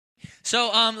So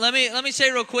let me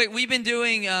say real quick, we've been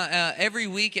doing every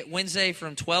week at Wednesday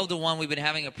from 12 to 1, we've been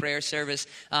having a prayer service.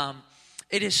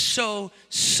 It is so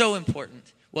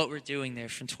important what we're doing there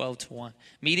from 12 to 1.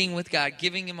 Meeting with God,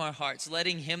 giving him our hearts,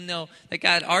 letting him know that,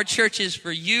 God, our church is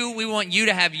for you. We want you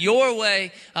to have your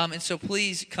way. And so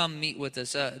please come meet with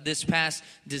us. This past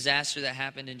disaster that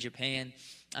happened in Japan,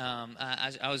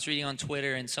 I was reading on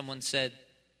Twitter and someone said,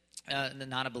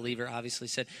 not a believer, obviously,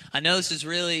 said, I know this is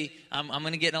really, I'm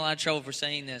going to get in a lot of trouble for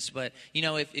saying this, but, you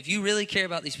know, if you really care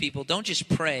about these people, don't just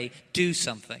pray, do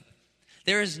something.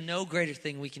 There is no greater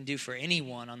thing we can do for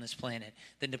anyone on this planet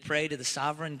than to pray to the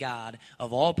sovereign God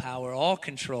of all power, all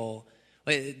control,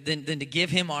 than to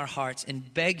give him our hearts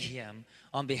and beg him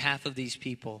on behalf of these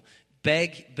people.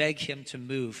 Beg him to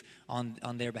move on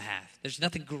their behalf. There's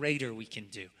nothing greater we can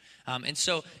do. And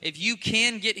so if you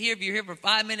can get here, if you're here for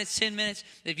 5 minutes, 10 minutes,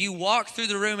 if you walk through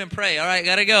the room and pray, all right,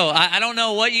 got to go. I don't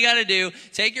know what you got to do.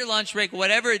 Take your lunch break,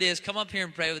 whatever it is, come up here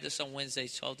and pray with us on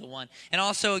Wednesdays, 12 to 1. And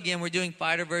also, again, we're doing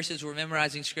fighter verses. We're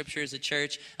memorizing scripture as a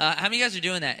church. How many of you guys are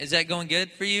doing that? Is that going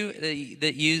good for you,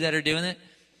 that are doing it?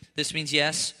 This means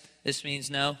yes. This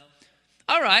means no.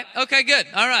 All right. Okay, good.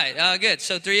 All right. Good.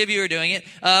 So 3 of you are doing it.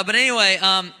 But anyway,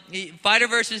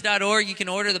 fighterverses.org, you can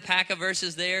order the pack of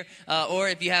verses there. Or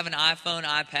if you have an iPhone,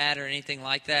 iPad, or anything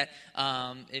like that,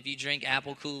 if you drink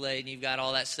Apple Kool-Aid and you've got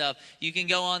all that stuff, you can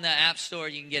go on the App Store.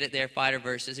 You can get it there, Fighter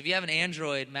Verses. If you have an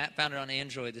Android, Matt found it on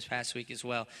Android this past week as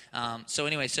well. So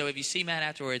anyway, so if you see Matt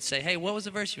afterwards, say, hey, what was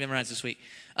the verse you memorized this week?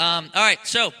 All right.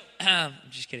 So, I'm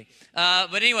just kidding.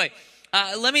 But anyway,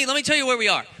 let me tell you where we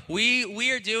are.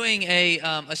 We are doing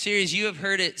a series. You have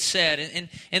heard it said,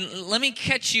 and let me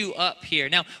catch you up here.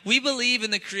 Now, we believe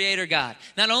in the Creator God.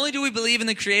 Not only do we believe in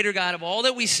the Creator God of all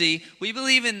that we see, we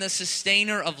believe in the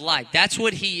Sustainer of life. That's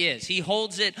what He is. He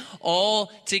holds it all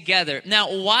together.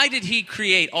 Now, why did He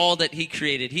create all that He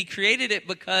created? He created it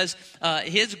because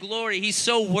His glory. He's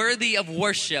so worthy of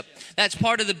worship. That's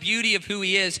part of the beauty of who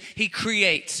He is. He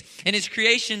creates, and His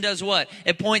creation does what?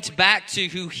 It points back to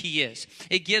who He is.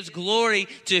 It gives glory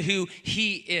to who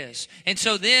He is. And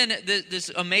so then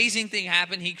this amazing thing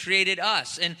happened. He created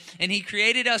us. And He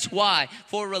created us, why?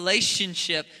 For a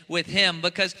relationship with Him.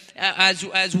 Because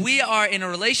as we are in a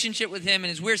relationship with Him and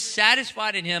as we're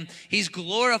satisfied in Him, He's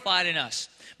glorified in us.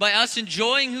 By us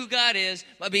enjoying who God is,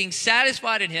 by being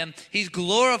satisfied in Him, He's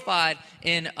glorified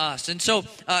in us. And so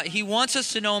He wants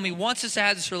us to know Him. He wants us to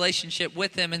have this relationship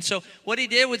with Him. And so what He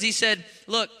did was He said,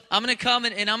 look, I'm going to come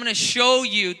and I'm going to show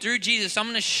you through Jesus, I'm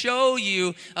going to show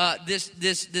you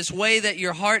this way that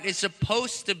your heart is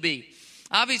supposed to be.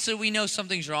 Obviously, we know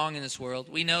something's wrong in this world.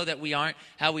 We know that we aren't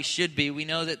how we should be. We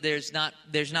know that there's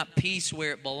not peace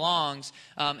where it belongs.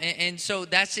 And so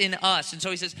that's in us. And so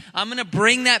He says, I'm going to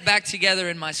bring that back together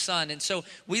in my Son. And so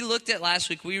we looked at last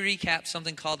week, we recapped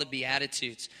something called the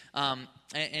Beatitudes. And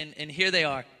here they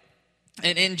are.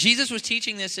 And Jesus was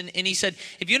teaching this, and He said,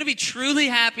 if you want to be truly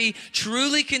happy,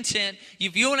 truly content,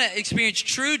 if you want to experience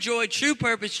true joy, true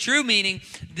purpose, true meaning,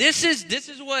 this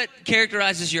is what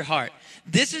characterizes your heart.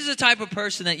 This is the type of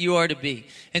person that you are to be.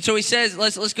 And so He says,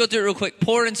 let's go through it real quick.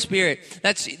 Poor in spirit.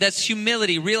 That's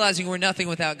humility, realizing we're nothing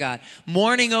without God.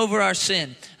 Mourning over our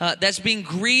sin. That's being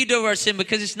grieved over our sin,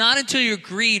 because it's not until you're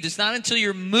grieved, it's not until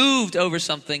you're moved over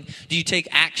something do you take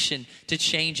action to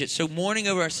change it. So mourning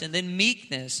over our sin. Then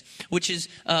meekness, which is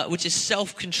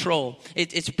self-control.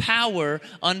 It's power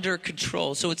under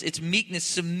control. So it's meekness,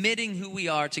 submitting who we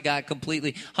are to God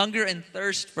completely. Hunger and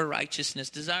thirst for righteousness,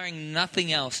 desiring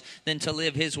nothing else than to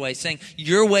live His way, saying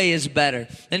your way is better.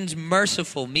 Then it's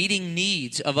merciful, meeting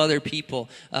needs of other people,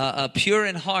 pure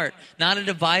in heart, not a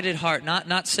divided heart,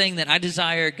 not saying that I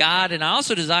desire God and I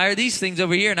also desire these things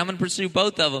over here and I'm going to pursue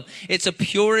both of them. It's a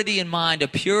purity in mind, a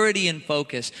purity in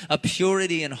focus, a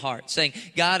purity in heart, saying,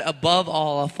 God, above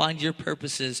all, I'll find your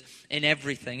purposes in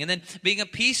everything. And then being a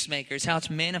peacemaker is how it's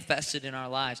manifested in our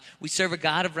lives. We serve a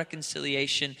God of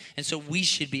reconciliation, and so we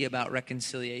should be about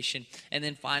reconciliation. And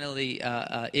then finally,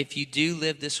 if you do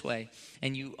live this way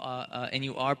and you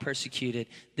are persecuted,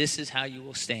 this is how you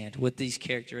will stand with these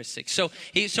characteristics. So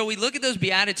we look at those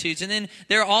Beatitudes, and then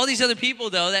there are all these other people,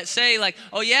 though, that say like,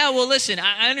 oh yeah, well listen,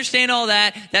 I understand all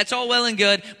that. That's all well and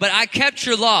good, but I kept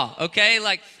your law, okay?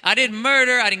 Like I didn't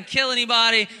murder, I didn't kill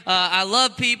anybody. I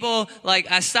love people. Like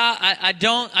I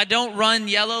don't run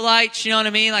yellow lights. You know what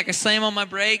I mean? Like I slam on my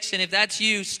brakes. And if that's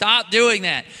you, stop doing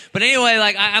that. But anyway,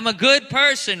 like I'm a good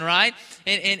person, right?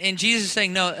 And Jesus is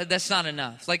saying, no, that's not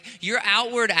enough. Like your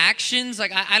outward actions,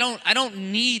 like I don't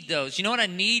need those. You know what I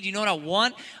need? You know what I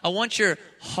want? I want your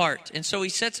heart. And so he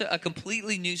sets a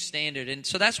completely new standard. And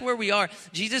so that's where we are.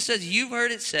 Jesus says, you've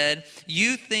heard it said,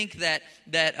 you think that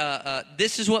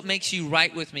this is what makes you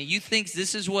right with me. You think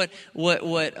this is what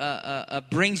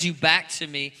brings you back to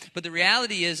me. But the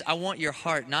reality is, I want your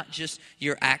heart, not just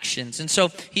your actions. And so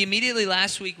he immediately,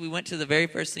 last week, we went to the very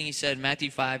first thing he said,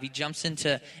 Matthew 5. He jumps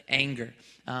into anger.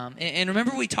 And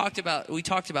remember, we talked about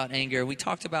anger. We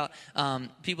talked about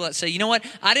people that say, you know what?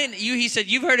 He said,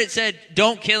 you've heard it said,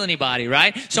 don't kill anybody,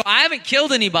 right? So I haven't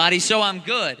killed anybody, so I'm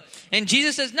good. And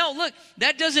Jesus says, no, look,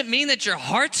 that doesn't mean that your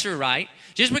hearts are right.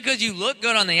 Just because you look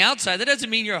good on the outside, that doesn't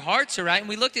mean your hearts are right. And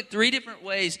we looked at 3 different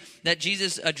ways that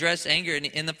Jesus addressed anger.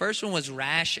 And the first one was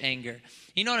rash anger.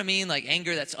 You know what I mean? Like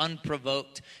anger that's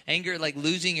unprovoked. Anger like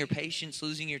losing your patience,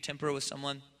 losing your temper with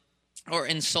someone. Or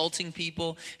insulting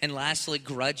people. And lastly,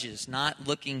 grudges, not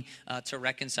looking to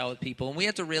reconcile with people. And we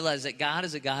have to realize that God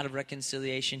is a God of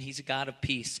reconciliation. He's a God of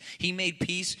peace. He made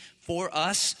peace for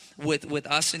us, with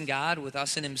us and God, with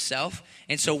us and himself.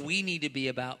 And so we need to be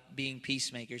about being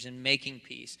peacemakers and making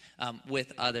peace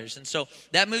with others. And so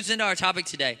that moves into our topic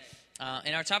today.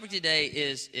 And our topic today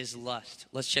is lust.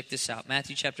 Let's check this out.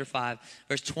 Matthew chapter 5,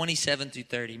 verse 27 through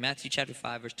 30. Matthew chapter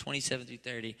 5, verse 27 through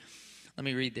 30. Let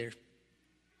me read there.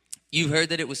 You've heard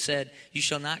that it was said, you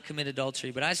shall not commit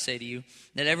adultery. But I say to you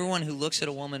that everyone who looks at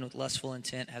a woman with lustful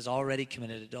intent has already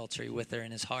committed adultery with her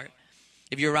in his heart.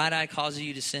 If your right eye causes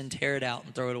you to sin, tear it out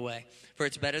and throw it away. For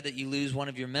it's better that you lose one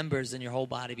of your members than your whole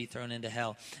body be thrown into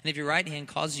hell. And if your right hand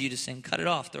causes you to sin, cut it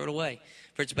off, throw it away.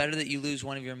 For it's better that you lose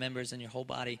one of your members than your whole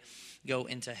body go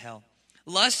into hell.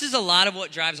 Lust is a lot of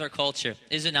what drives our culture,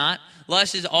 is it not?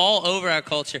 Lust is all over our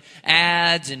culture.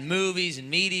 Ads and movies and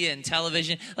media and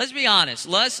television. Let's be honest.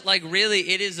 Lust, like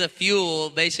really, it is the fuel,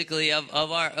 basically, of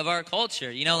our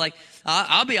culture. You know, like,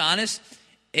 I'll be honest.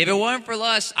 If it weren't for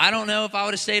lust, I don't know if I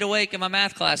would have stayed awake in my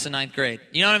math class in 9th grade.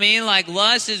 You know what I mean? Like,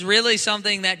 lust is really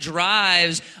something that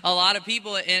drives a lot of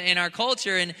people in our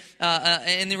culture.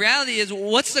 And the reality is,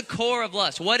 what's the core of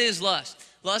lust? What is lust?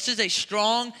 Lust is a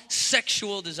strong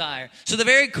sexual desire. So the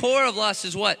very core of lust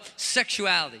is what?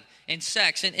 Sexuality and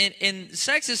sex. And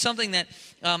sex is something that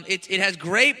it has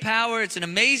great power. It's an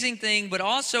amazing thing, but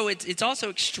also it's also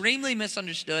extremely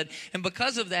misunderstood. And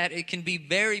because of that, it can be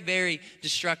very, very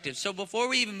destructive. So before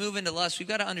we even move into lust, we've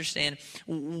got to understand,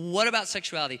 what about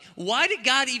sexuality? Why did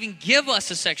God even give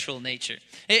us a sexual nature?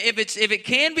 If it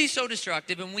can be so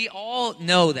destructive, and we all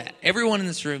know that, everyone in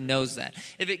this room knows that.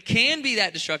 If it can be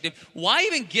that destructive, why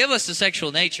even give us a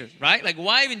sexual nature, right? Like,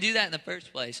 why even do that in the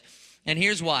first place? And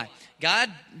here's why. God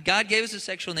gave us a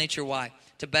sexual nature. Why?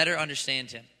 To better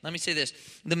understand him. Let me say this.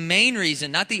 The main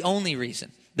reason, not the only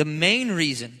reason, the main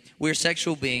reason we're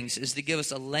sexual beings is to give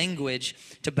us a language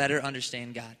to better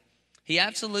understand God. He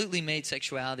absolutely made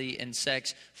sexuality and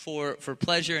sex for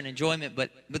pleasure and enjoyment,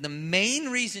 but the main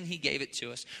reason he gave it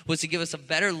to us was to give us a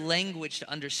better language to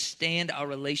understand our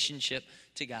relationship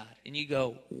to God. And you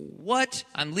go, what?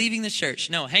 I'm leaving the church.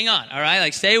 No, hang on, all right?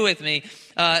 Like, stay with me.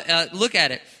 Look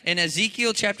at it. In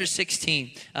Ezekiel chapter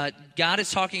 16, God is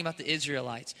talking about the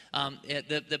Israelites,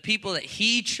 the people that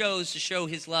he chose to show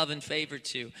his love and favor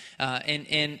to.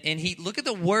 And he, look at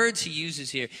the words he uses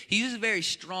here. He uses very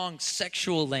strong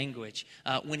sexual language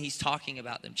when he's talking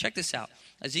about them. Check this out.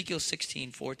 Ezekiel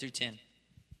 16, 4 through 10.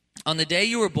 On the day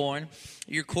you were born,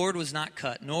 your cord was not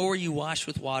cut, nor were you washed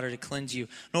with water to cleanse you,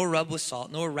 nor rubbed with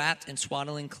salt, nor wrapped in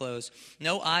swaddling clothes.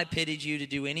 No eye pitied you to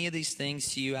do any of these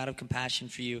things to you out of compassion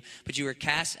for you, but you were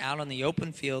cast out on the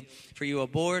open field, for you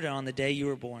abhorred on the day you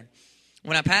were born.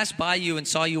 When I passed by you and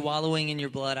saw you wallowing in your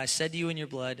blood, I said to you in your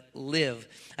blood, live.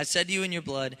 I said to you in your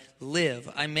blood,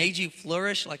 live. I made you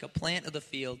flourish like a plant of the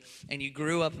field, and you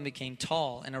grew up and became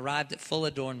tall and arrived at full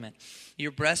adornment.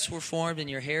 Your breasts were formed and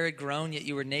your hair had grown, yet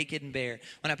you were naked and bare.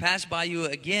 When I passed by you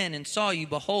again and saw you,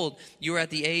 behold, you were at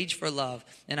the age for love.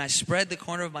 And I spread the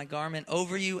corner of my garment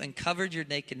over you and covered your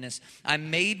nakedness. I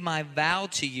made my vow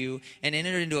to you and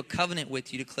entered into a covenant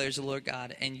with you, declares the Lord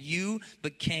God, and you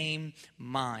became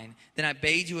mine. Then I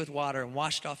bathed you with water and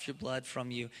washed off your blood from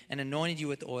you and anointed you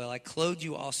with oil. I clothed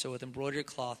you also with embroidered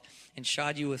cloth and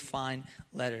shod you with fine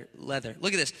leather.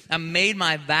 Look at this. I made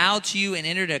my vow to you and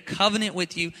entered a covenant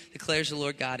with you, declares the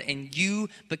Lord God, and you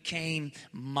became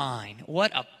mine.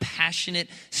 What a passionate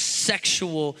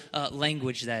sexual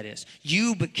language that is.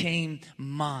 You became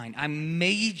mine. I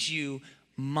made you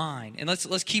mine. And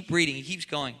let's keep reading. He keeps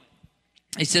going.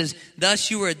 He says, thus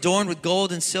you were adorned with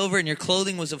gold and silver, and your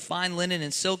clothing was of fine linen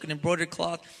and silk and embroidered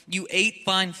cloth. You ate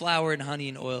fine flour and honey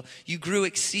and oil. You grew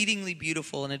exceedingly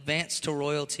beautiful and advanced to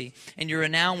royalty, and your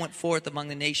renown went forth among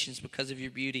the nations because of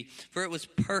your beauty. For it was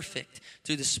perfect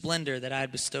through the splendor that I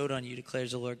had bestowed on you,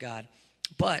 declares the Lord God.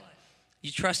 But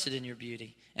You trusted in your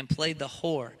beauty and played the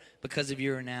whore because of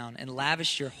your renown and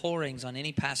lavished your whorings on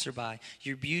any passerby.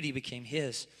 Your beauty became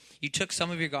his. You took some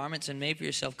of your garments and made for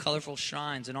yourself colorful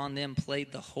shrines, and on them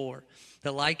played the whore.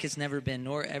 The like has never been,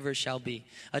 nor ever shall be.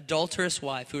 Adulterous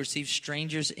wife who receives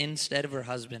strangers instead of her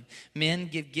husband. Men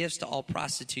give gifts to all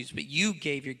prostitutes, but you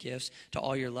gave your gifts to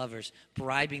all your lovers,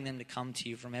 bribing them to come to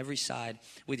you from every side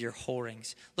with your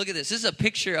whorings. Look at this. This is a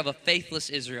picture of a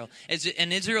faithless Israel. It's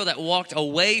an Israel that walked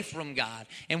away from God.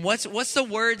 And what's the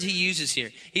words he uses here?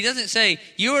 He doesn't say,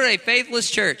 you are a faithless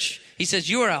church. He says,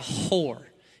 you are a whore.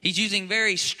 He's using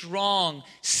very strong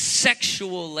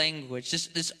sexual language,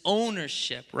 this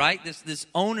ownership, right? This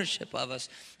ownership of us.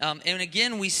 And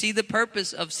again, we see the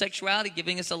purpose of sexuality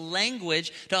giving us a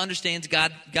language to understand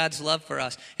God's love for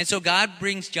us. And so God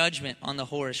brings judgment on the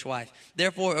whorish wife.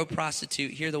 Therefore, O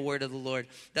prostitute, hear the word of the Lord.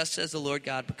 Thus says the Lord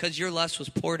God, because your lust was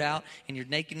poured out and your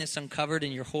nakedness uncovered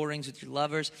and your whorings with your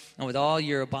lovers and with all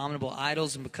your abominable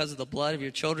idols, and because of the blood of your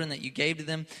children that you gave to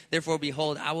them, therefore,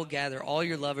 behold, I will gather all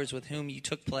your lovers with whom you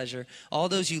took pleasure, all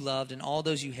those you loved and all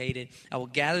those you hated. I will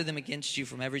gather them against you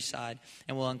from every side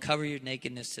and will uncover your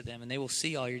nakedness to them, and they will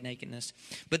see all your nakedness.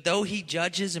 But though he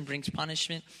judges and brings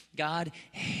punishment, God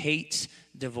hates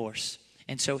divorce.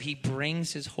 And so he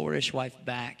brings his whorish wife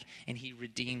back and he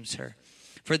redeems her.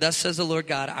 For thus says the Lord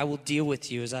God, I will deal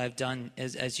with you as I have done,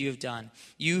 as you have done.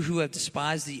 You who have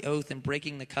despised the oath and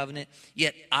breaking the covenant,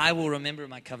 yet I will remember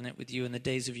my covenant with you in the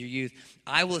days of your youth.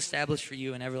 I will establish for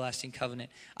you an everlasting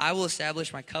covenant. I will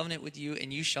establish my covenant with you,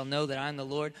 and you shall know that I am the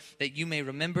Lord, that you may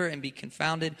remember and be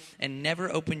confounded and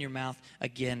never open your mouth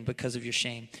again because of your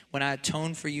shame. When I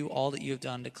atone for you all that you have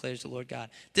done, declares the Lord God.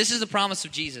 This is the promise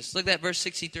of Jesus. Look at that verse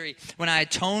 63. When I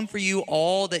atone for you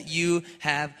all that you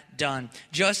have done.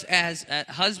 Just as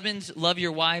husbands love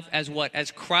your wife as what?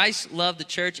 As Christ loved the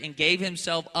church and gave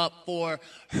himself up for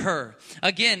her.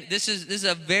 Again, this is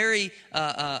a very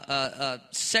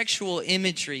sexual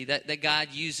imagery that God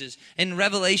uses. In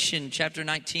Revelation chapter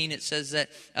 19, it says that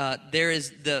there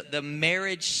is the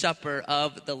marriage supper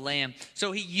of the Lamb.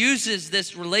 So he uses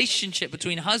this relationship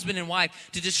between husband and wife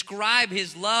to describe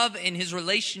his love and his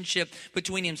relationship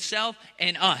between himself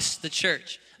and us, the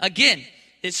church. Again,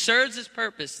 it serves its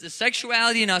purpose. The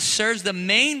sexuality in us serves the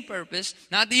main purpose,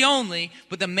 not the only,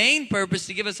 but the main purpose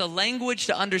to give us a language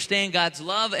to understand God's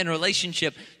love and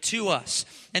relationship to us.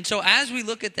 And so as we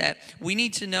look at that, we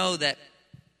need to know that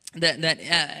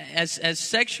as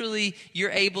sexually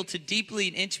you're able to deeply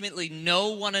and intimately know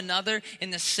one another, in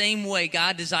the same way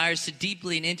God desires to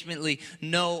deeply and intimately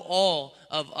know all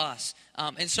of us.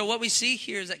 And so what we see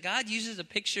here is that God uses a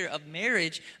picture of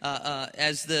marriage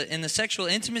in the sexual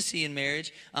intimacy in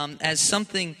marriage as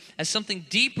something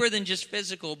deeper than just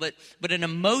physical, but an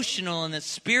emotional and a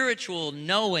spiritual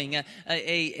knowing,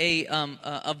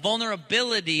 a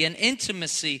vulnerability, an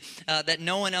intimacy that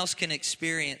no one else can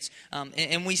experience.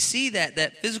 And we see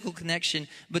that physical connection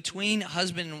between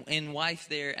husband and wife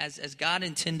there, as God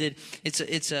intended.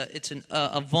 It's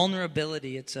a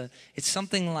vulnerability. It's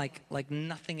something like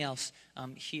nothing else.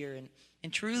 Here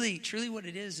and truly what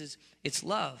it is it's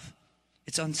love.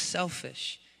 It's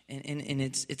unselfish and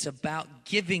it's about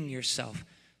giving yourself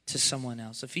to someone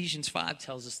else. Ephesians 5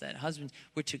 tells us that husbands,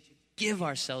 we're to give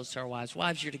ourselves to our wives.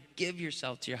 Wives, you're to give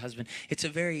yourself to your husband. It's a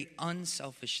very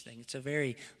unselfish thing. It's a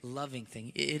very loving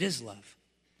thing. It is love.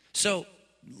 So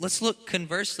let's look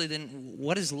conversely then.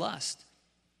 What is lust?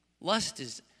 Lust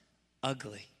is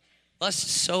ugly. Lust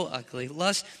is so ugly.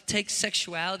 Lust takes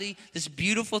sexuality, this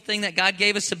beautiful thing that God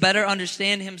gave us to better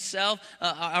understand himself,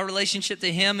 our relationship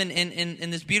to him,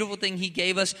 and this beautiful thing he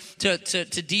gave us to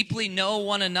deeply know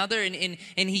one another. And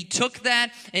he took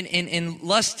that, and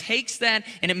lust takes that,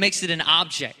 and it makes it an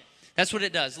object. That's what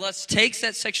it does. Lust takes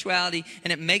that sexuality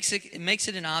and it makes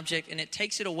it an object, and it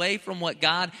takes it away from what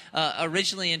God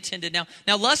originally intended.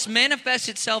 Now, lust manifests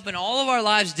itself in all of our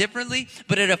lives differently,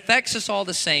 but it affects us all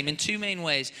the same in two main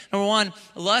ways. Number one,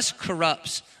 lust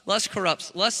corrupts. Lust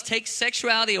corrupts. Lust takes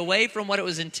sexuality away from what it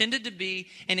was intended to be,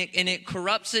 and it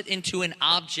corrupts it into an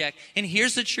object. And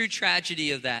here's the true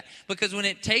tragedy of that. Because when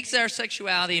it takes our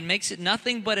sexuality and makes it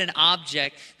nothing but an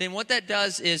object, then what that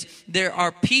does is there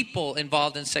are people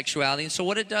involved in sexuality. And so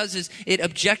what it does is it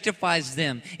objectifies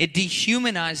them. It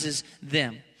dehumanizes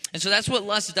them. And so that's what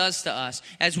lust does to us.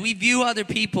 As we view other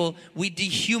people, we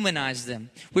dehumanize them.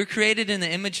 We're created in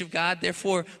the image of God.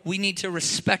 Therefore, we need to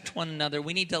respect one another.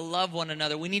 We need to love one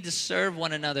another. We need to serve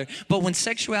one another. But when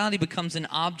sexuality becomes an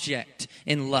object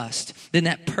in lust, then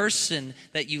that person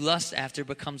that you lust after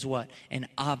becomes what? An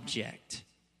object.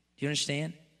 Do you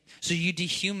understand? So you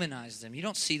dehumanize them. You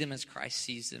don't see them as Christ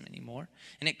sees them anymore.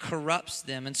 And it corrupts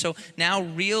them. And so now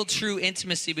real, true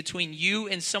intimacy between you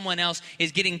and someone else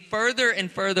is getting further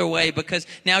and further away, because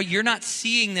now you're not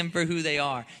seeing them for who they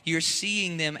are. You're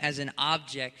seeing them as an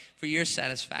object for your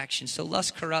satisfaction. So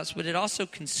lust corrupts, but it also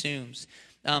consumes.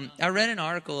 I read an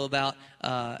article about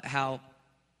how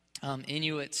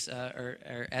Inuits or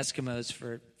Eskimos,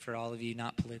 for all of you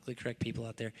not politically correct people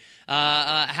out there,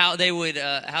 how they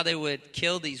would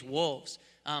kill these wolves.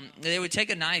 They would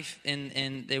take a knife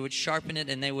and they would sharpen it,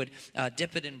 and they would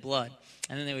dip it in blood,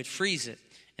 and then they would freeze it,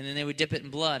 and then they would dip it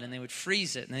in blood, and they would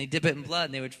freeze it, and then they dip it in blood,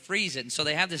 and they would freeze it. And so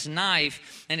they have this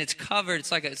knife, and it's covered.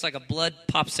 It's like a blood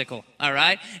popsicle, all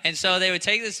right? And so they would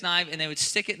take this knife, and they would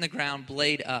stick it in the ground,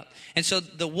 blade up. And so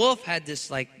the wolf had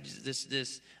this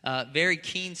very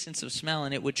keen sense of smell,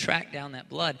 and it would track down that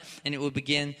blood, and it would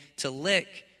begin to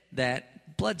lick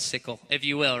that blood sickle, if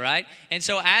you will, right? And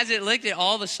so as it licked it,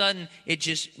 all of a sudden, it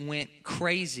just went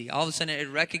crazy. All of a sudden, it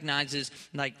recognizes,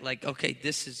 like okay,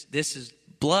 this is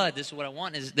blood. This is what I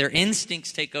want. Is their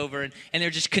instincts take over, and they're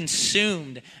just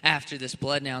consumed after this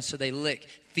blood now. So they lick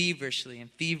feverishly.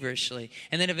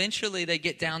 And then eventually they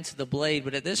get down to the blade,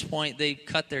 but at this point they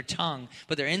cut their tongue.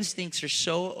 But their instincts are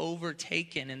so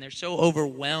overtaken, and they're so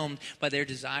overwhelmed by their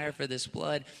desire for this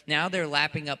blood. Now they're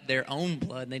lapping up their own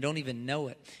blood, and they don't even know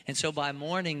it. And so by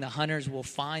morning, the hunters will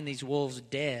find these wolves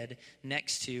dead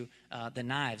next to the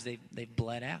knives. They've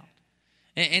bled out.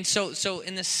 And so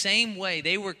in the same way,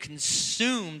 they were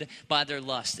consumed by their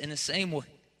lust. In the same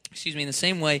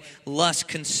way, lust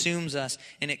consumes us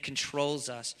and it controls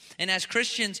us. And as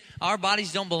Christians, our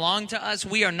bodies don't belong to us.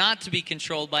 We are not to be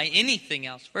controlled by anything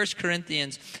else. 1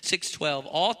 Corinthians 6:12,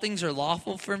 all things are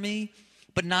lawful for me,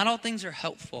 but not all things are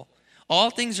helpful. All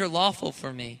things are lawful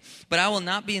for me, but I will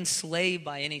not be enslaved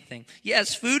by anything.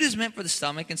 Yes, food is meant for the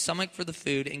stomach and stomach for the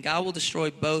food, and God will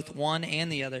destroy both one and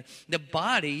the other. The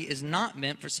body is not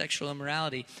meant for sexual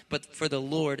immorality, but for the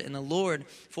Lord, and the Lord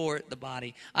for the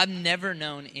body. I've never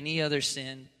known any other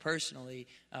sin personally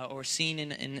or seen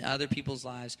in other people's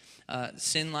lives,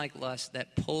 sin like lust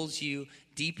that pulls you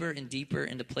deeper and deeper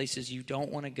into places you don't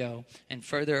want to go, and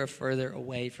further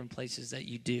away from places that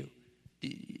you do.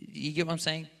 You get what I'm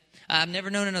saying? I've never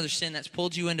known another sin that's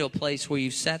pulled you into a place where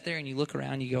you've sat there and you look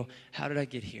around and you go, how did I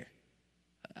get here?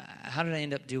 How did I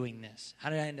end up doing this? How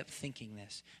did I end up thinking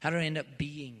this? How did I end up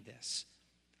being this?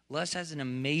 Lust has an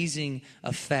amazing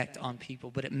effect on people,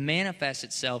 but it manifests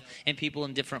itself in people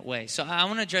in different ways. So I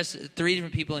want to address 3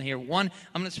 different people in here. One,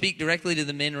 I'm going to speak directly to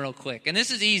the men real quick. And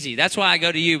this is easy. That's why I go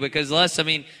to you, because lust,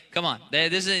 come on.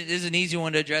 This is an easy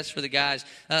one to address for the guys.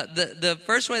 The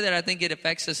first way that I think it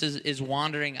affects us is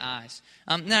wandering eyes.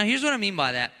 Now, here's what I mean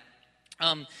by that.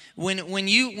 When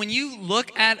you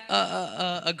look at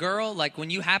a girl, like when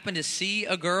you happen to see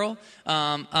a girl,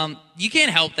 you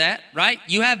can't help that, right?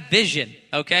 You have vision,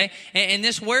 okay? And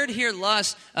this word here,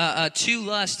 lust, to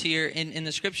lust here in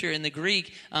the scripture, in the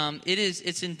Greek,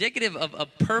 it's indicative of a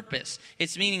purpose.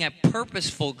 It's meaning a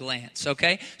purposeful glance,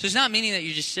 okay? So it's not meaning that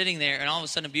you're just sitting there and all of a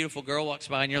sudden a beautiful girl walks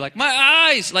by and you're like, my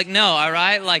eyes! Like, no, all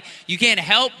right? Like, you can't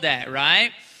help that,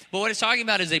 right? But what it's talking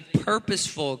about is a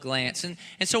purposeful glance. And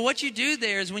so what you do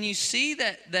there is when you see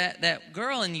that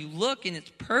girl and you look and it's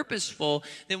purposeful,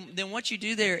 then what you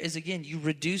do there is, again, you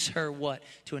reduce her what?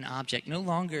 To an object. No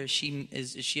longer is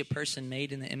she a person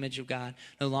made in the image of God.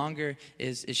 No longer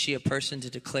is she a person to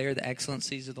declare the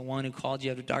excellencies of the one who called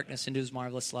you out of darkness into his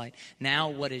marvelous light. Now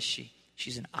what is she?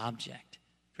 She's an object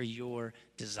for your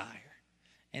desire.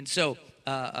 And so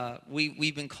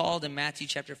we've been called in Matthew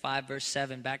chapter 5, verse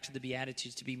 7, back to the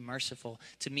Beatitudes, to be merciful,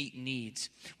 to meet needs.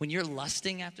 When you're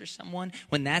lusting after someone,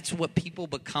 when that's what people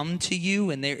become to you,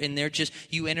 and they're just,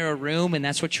 you enter a room and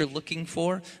that's what you're looking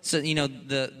for. So, you know,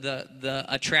 the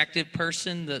attractive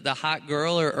person, the hot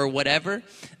girl or whatever,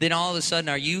 then all of a sudden,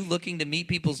 are you looking to meet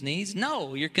people's needs?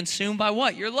 No, you're consumed by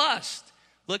what? Your lust.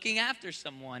 Looking after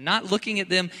someone, not looking at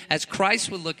them as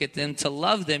Christ would look at them to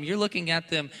love them. You're looking at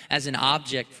them as an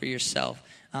object for yourself.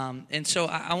 And so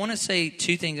I want to say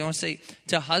 2 things. I want to say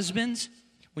to husbands,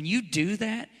 when you do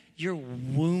that, you're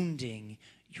wounding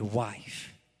your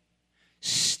wife.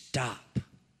 Stop.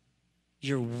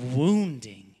 You're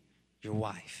wounding your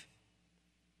wife.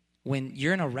 When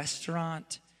you're in a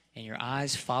restaurant and your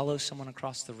eyes follow someone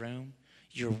across the room,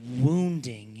 you're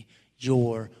wounding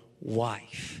your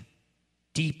wife.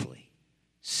 Deeply.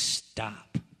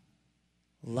 Stop.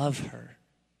 Love her.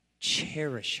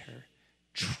 Cherish her.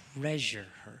 Treasure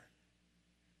her.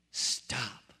 Stop.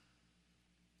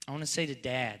 I want to say to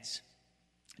dads,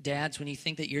 when you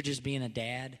think that you're just being a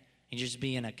dad, and you're just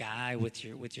being a guy with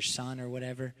your son or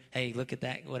whatever, hey, look at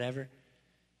that, whatever.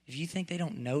 if you think they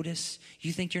don't notice,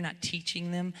 you think you're not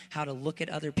teaching them how to look at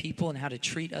other people and how to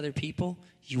treat other people,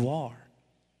 you are.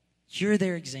 You're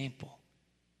their example.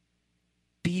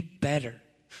 Be better.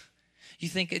 You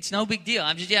think it's no big deal.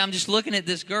 I'm just looking at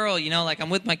this girl, like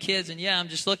I'm with my kids, and I'm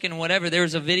just looking and whatever. There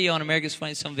was a video on America's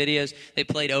Funniest Home Videos they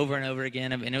played over and over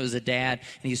again, and it was a dad,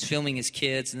 and he was filming his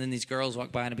kids, and then these girls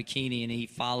walk by in a bikini, and he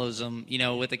follows them,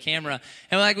 with a camera.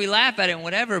 And we laugh at it and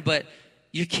whatever, but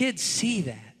your kids see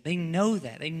that. They know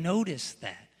that. They notice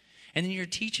that. And then you're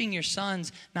teaching your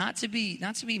sons not to be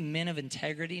men of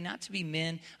integrity, not to be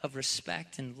men of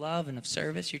respect and love and of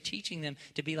service. You're teaching them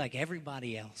to be like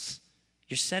everybody else.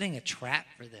 You're setting a trap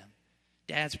for them.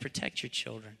 Dads, protect your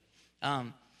children.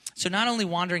 So not only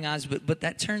wandering eyes, but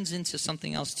that turns into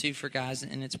something else too for guys,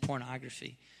 and it's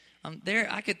pornography.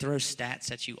 I could throw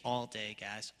stats at you all day,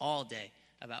 guys, all day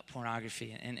about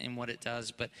pornography and what it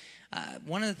does. But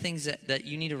one of the things that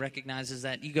you need to recognize is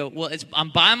that you go, well,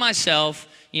 I'm by myself.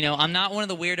 I'm not one of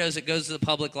the weirdos that goes to the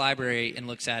public library and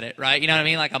looks at it, right? You know what I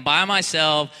mean? Like, I'm by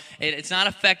myself. It's not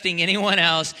affecting anyone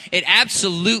else. It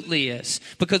absolutely is.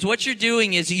 Because what you're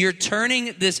doing is you're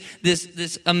turning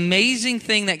this amazing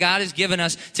thing that God has given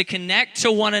us to connect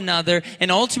to one another and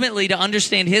ultimately to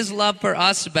understand His love for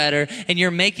us better, and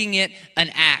you're making it an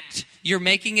act. You're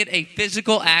making it a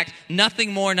physical act,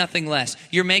 nothing more, nothing less.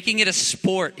 You're making it a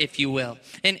sport, if you will.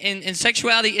 And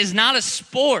sexuality is not a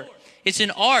sport. It's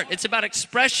an art. It's about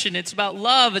expression. It's about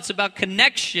love. It's about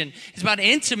connection. It's about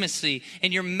intimacy.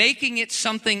 And you're making it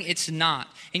something it's not.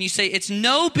 And you say, it's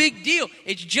no big deal.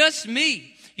 It's just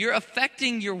me. You're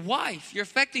affecting your wife. You're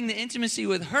affecting the intimacy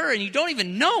with her, and you don't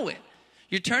even know it.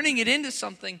 You're turning it into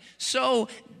something so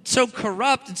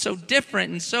corrupt and so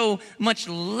different and so much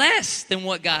less than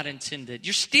what God intended.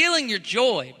 You're stealing your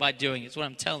joy by doing it, is what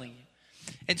I'm telling you.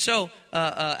 And so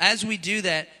as we do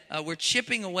that, we're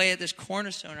chipping away at this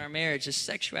cornerstone in our marriage, this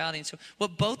sexuality. And so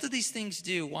what both of these things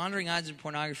do, wandering eyes and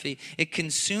pornography, it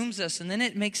consumes us, and then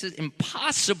it makes it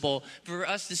impossible for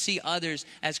us to see others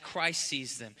as Christ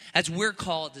sees them, as we're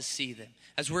called to see them,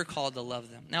 as we're called to love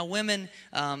them. Now, women,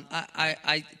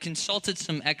 I consulted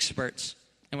some experts.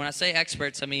 And when I say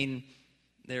experts, I mean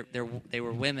they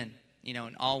were women,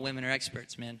 and all women are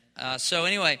experts, man. So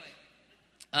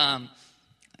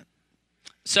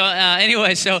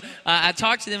I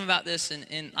talked to them about this,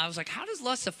 and I was like, how does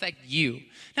lust affect you?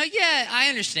 Now, I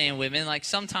understand women. Like,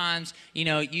 sometimes,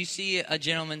 you see a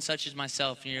gentleman such as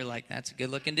myself, and you're like, that's a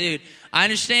good-looking dude. I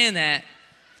understand that.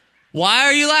 Why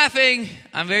are you laughing?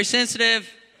 I'm very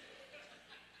sensitive.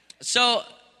 So,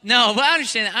 no, but I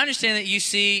understand that. I understand that you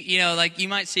see, you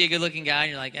might see a good-looking guy, and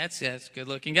you're like, that's a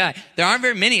good-looking guy. There aren't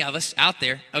very many of us out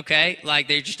there, okay? Like,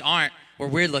 they just aren't. We're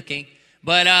weird-looking.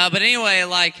 But anyway,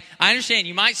 I understand.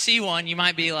 You might see one. You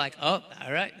might be like, oh,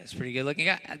 all right, that's a pretty good-looking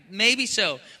guy. Maybe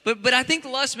so. But I think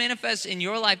lust manifests in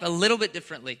your life a little bit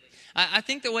differently. I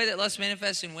think the way that lust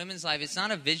manifests in women's life, it's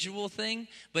not a visual thing,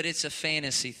 but it's a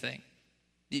fantasy thing.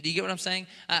 Do you get what I'm saying?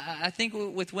 I think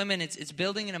with women, it's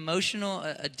building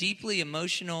a deeply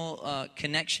emotional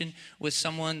connection with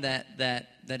someone that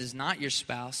is not your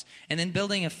spouse, and then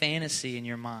building a fantasy in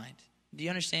your mind. Do you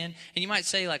understand? And you might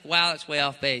say, like, wow, that's way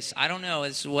off base. I don't know.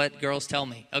 It's what girls tell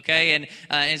me, okay?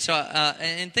 And so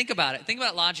think about it. Think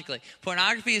about it logically.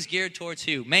 Pornography is geared towards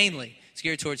who? Mainly. It's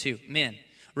geared towards who? Men.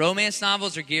 Romance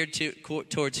novels are geared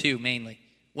towards who? Mainly.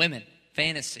 Women.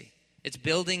 Fantasy. It's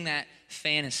building that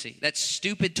fantasy. That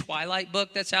stupid Twilight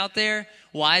book that's out there,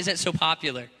 why is that so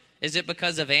popular? Is it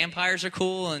because the vampires are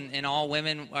cool and all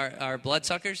women are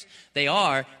bloodsuckers? They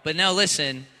are, but no,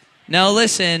 listen.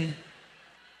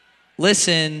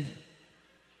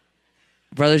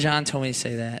 Brother John told me to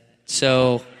say that,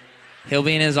 so he'll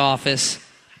be in his office.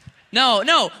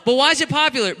 No, but why is it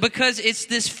popular? Because it's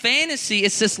this fantasy,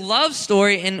 it's this love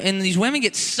story, and these women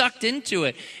get sucked into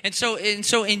it. And so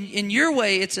in your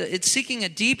way, it's seeking a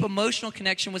deep emotional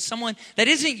connection with someone that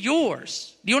isn't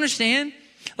yours. Do you understand?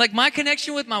 Like, my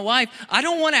connection with my wife, I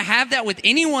don't want to have that with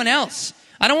anyone else.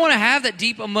 I don't want to have that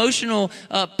deep emotional,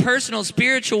 personal,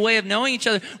 spiritual way of knowing each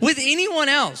other with anyone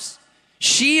else.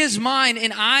 She is mine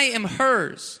and I am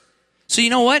hers. So you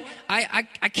know what? I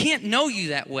can't know you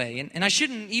that way, and I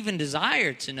shouldn't even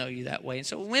desire to know you that way. And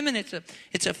so women, it's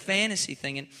a fantasy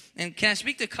thing. And can I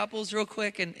speak to couples real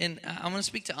quick? And I want to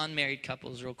speak to unmarried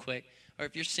couples real quick. Or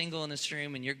if you're single in this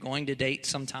room and you're going to date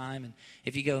sometime, and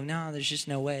if you go, no, there's just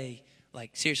no way.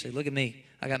 Like, seriously, look at me.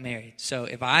 I got married. So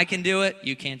if I can do it,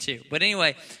 you can too. But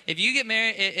anyway, if you get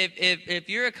married, if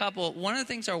you're a couple, one of the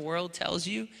things our world tells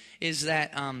you is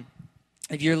that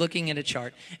if you're looking at a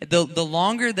chart, the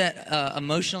longer that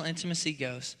emotional intimacy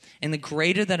goes, and the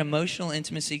greater that emotional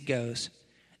intimacy goes,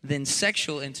 then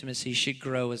sexual intimacy should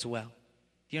grow as well.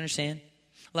 Do you understand?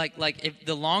 Like if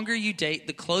the longer you date,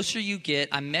 the closer you get.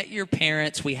 I met your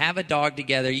parents. We have a dog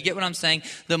together. You get what I'm saying?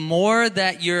 The more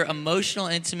that your emotional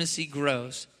intimacy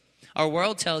grows, our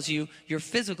world tells you your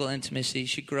physical intimacy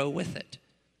should grow with it.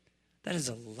 That is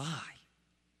a lie.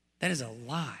 That is a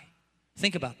lie.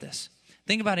 Think about this.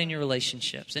 Think about in your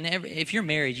relationships. And if you're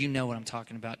married, you know what I'm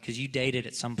talking about because you dated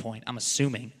at some point. I'm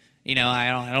assuming. You know,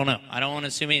 I don't know. I don't want to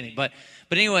assume anything. But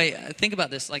anyway, think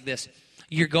about this like this.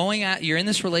 You're going out, you're in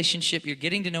this relationship, you're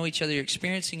getting to know each other, you're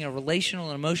experiencing a relational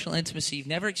and emotional intimacy you've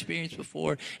never experienced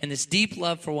before, and this deep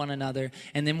love for one another.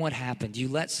 And then what happened? You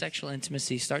let sexual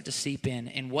intimacy start to seep in,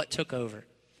 and what took over?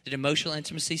 Did emotional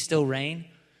intimacy still reign?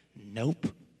 Nope.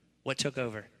 What took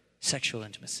over? Sexual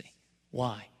intimacy.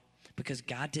 Why? Because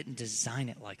God didn't design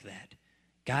it like that.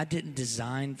 God didn't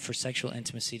design for sexual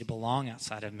intimacy to belong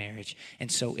outside of marriage. And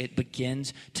so it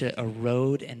begins to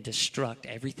erode and destruct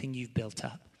everything you've built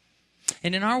up.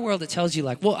 And in our world, it tells you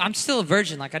like, well, I'm still a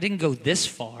virgin. Like, I didn't go this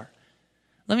far.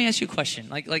 Let me ask you a question.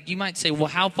 Like you might say, well,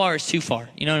 how far is too far?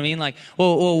 You know what I mean? Like,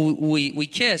 well we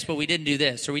kissed, but we didn't do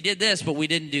this. Or we did this, but we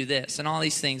didn't do this. And all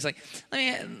these things. Like,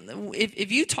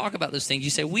 if you talk about those things, you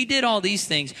say, we did all these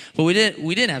things, but we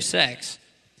didn't have sex.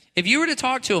 If you were to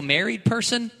talk to a married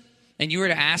person and you were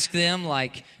to ask them,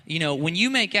 like, you know, when you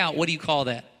make out, what do you call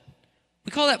that?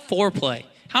 We call that foreplay.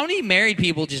 How many married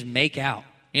people just make out?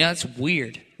 You know, that's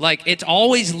weird. Like, it's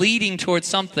always leading towards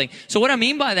something. So what I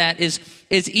mean by that is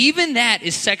even that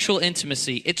is sexual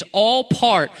intimacy. It's all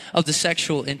part of the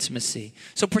sexual intimacy.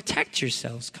 So protect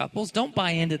yourselves, couples. Don't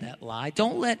buy into that lie.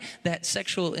 Don't let that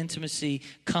sexual intimacy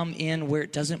come in where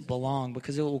it doesn't belong,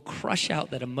 because it will crush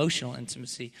out that emotional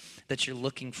intimacy that you're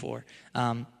looking for.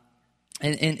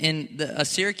 A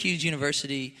Syracuse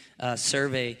University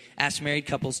survey asked married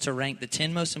couples to rank the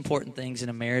 10 most important things in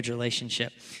a marriage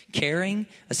relationship. Caring,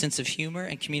 a sense of humor,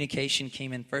 and communication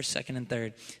came in first, second, and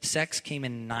third. Sex came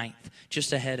in ninth,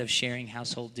 just ahead of sharing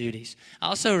household duties. I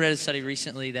also read a study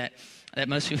recently that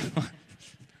most people...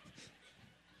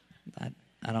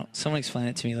 I don't... Someone explain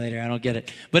it to me later. I don't get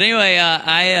it. But anyway,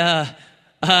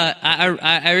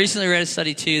 I recently read a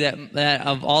study, too, that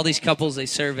of all these couples they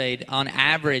surveyed, on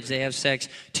average, they have sex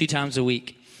 2 times a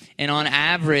week. And on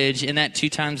average, in that 2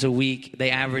 times a week, they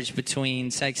average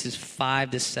between sex is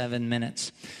 5 to 7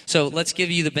 minutes. So let's give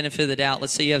you the benefit of the doubt.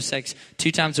 Let's say you have sex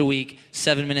 2 times a week,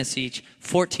 7 minutes each,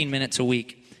 14 minutes a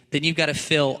week. Then you've got to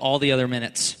fill all the other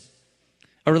minutes.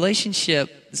 A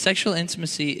relationship, sexual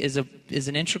intimacy is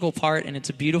an integral part, and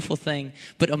it's a beautiful thing.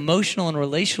 But emotional and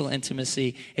relational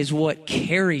intimacy is what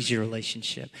carries your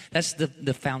relationship. That's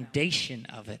the foundation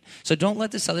of it. So don't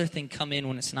let this other thing come in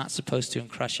when it's not supposed to and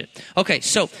crush it. Okay,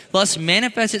 so lust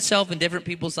manifests itself in different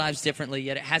people's lives differently,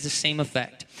 yet it has the same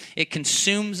effect. It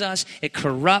consumes us. It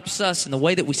corrupts us in the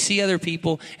way that we see other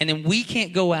people. And then we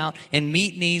can't go out and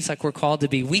meet needs like we're called to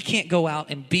be. We can't go out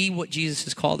and be what Jesus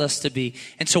has called us to be.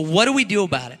 And so what do we do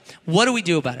about it? What do we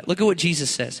do about it? Look at what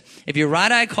Jesus says. If your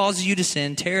right eye causes you to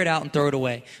sin, tear it out and throw it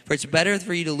away. For it's better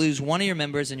for you to lose one of your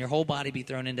members than your whole body be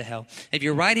thrown into hell. If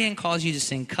your right hand causes you to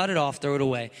sin, cut it off, throw it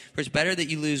away. For it's better that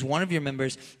you lose one of your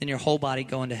members than your whole body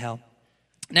go into hell.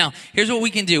 Now, here's what we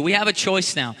can do. We have a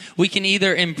choice now. We can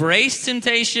either embrace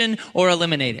temptation or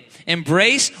eliminate it.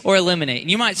 Embrace or eliminate.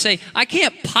 And you might say, I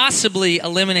can't possibly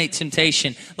eliminate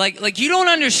temptation. Like you don't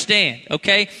understand,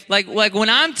 okay? Like when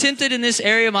I'm tempted in this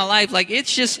area of my life, like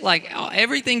it's just like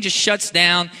everything just shuts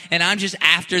down and I'm just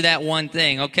after that one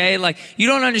thing, okay? Like you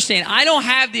don't understand. I don't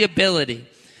have the ability.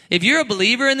 If you're a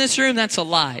believer in this room, that's a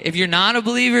lie. If you're not a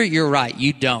believer, you're right.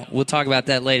 You don't. We'll talk about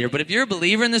that later. But if you're a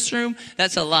believer in this room,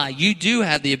 that's a lie. You do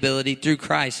have the ability through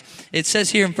Christ. It says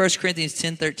here in 1 Corinthians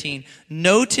 10:13,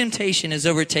 no temptation has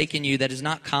overtaken you that is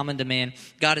not common to man.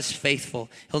 God is faithful.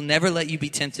 He'll never let you be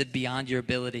tempted beyond your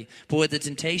ability. But with the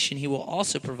temptation, he will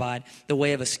also provide the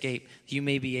way of escape. You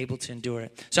may be able to endure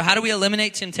it. So how do we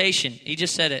eliminate temptation? He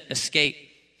just said it, escape.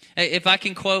 If I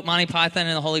can quote Monty Python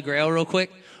and the Holy Grail real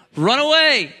quick. Run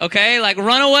away, okay? Like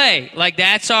run away. Like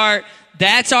that's our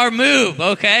move,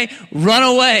 okay? Run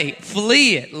away,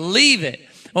 flee it, leave it.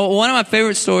 Well, one of my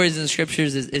favorite stories in the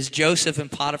scriptures is Joseph and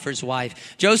Potiphar's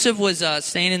wife. Joseph was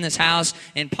staying in this house,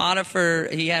 and Potiphar,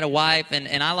 he had a wife,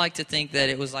 and I like to think that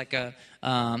it was like a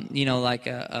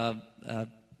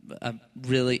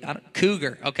really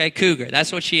cougar, okay? Cougar.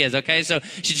 That's what she is, okay? So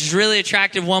she's just a really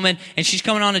attractive woman, and she's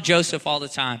coming on to Joseph all the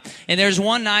time. And there's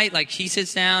one night, like, he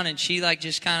sits down, and she, like,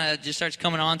 just kind of just starts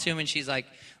coming on to him, and she's like,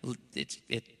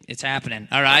 it's happening.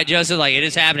 All right, Joseph, like, it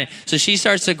is happening. So she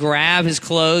starts to grab his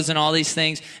clothes and all these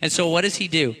things. And so what does he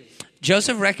do?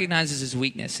 Joseph recognizes his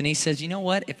weakness, and he says, you know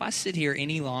what? If I sit here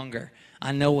any longer,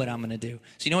 I know what I'm going to do.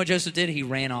 So you know what Joseph did? He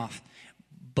ran off.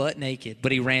 butt naked,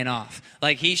 but he ran off.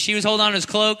 Like she was holding on to his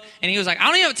cloak, and he was like, I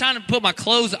don't even have time to put my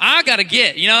clothes, I got to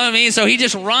get, you know what I mean? So he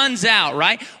just runs out,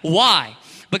 right? Why?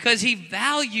 Because he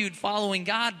valued following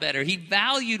God better. He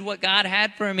valued what God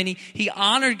had for him, and he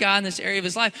honored God in this area of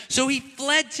his life. So he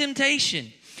fled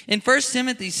temptation. In 1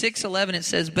 Timothy 6:11, it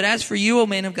says, but as for you, O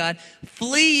man of God,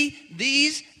 flee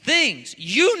these things.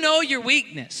 You know your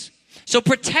weakness. So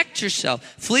protect yourself.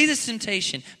 Flee this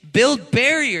temptation. Build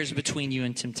barriers between you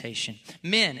and temptation.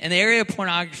 Men, in the area of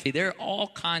pornography, there are all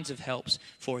kinds of helps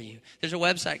for you. There's a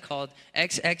website called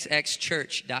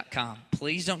xxxchurch.com.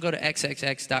 Please don't go to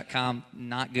xxx.com.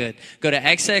 Not good. Go to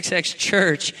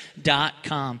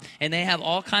xxxchurch.com. And they have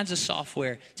all kinds of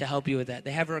software to help you with that.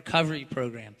 They have a recovery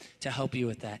program to help you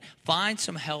with that. Find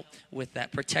some help with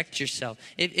that. Protect yourself.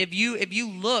 If you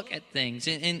look at things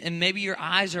and maybe your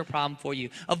eyes are a problem for you,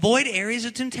 avoid areas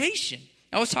of temptation.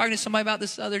 I was talking to somebody about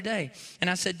this the other day, and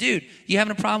I said, dude, you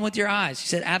having a problem with your eyes? He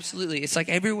said, absolutely. It's like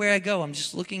everywhere I go, I'm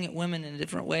just looking at women in a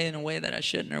different way, in a way that I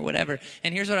shouldn't or whatever.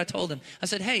 And here's what I told him. I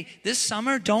said, hey, this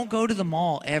summer, don't go to the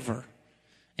mall ever.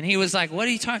 And he was like, what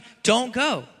are you talking? Don't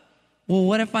go. Well,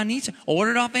 what if I need to?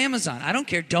 Order it off Amazon. I don't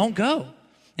care. Don't go. And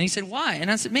he said, why?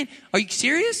 And I said, man, are you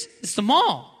serious? It's the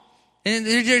mall. And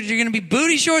there's going to be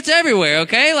booty shorts everywhere,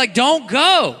 okay? Like, don't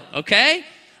go, okay?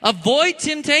 Avoid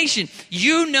temptation.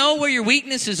 You know where your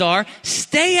weaknesses are.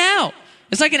 Stay out.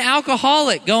 It's like an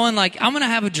alcoholic going like, I'm going to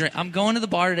have a drink. I'm going to the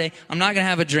bar today. I'm not going to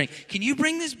have a drink. Can you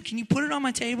bring this? Can you put it on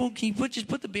my table? Can you just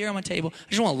put the beer on my table? I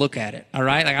just want to look at it. All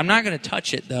right. Like, I'm not going to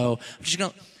touch it though. I'm just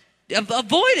going to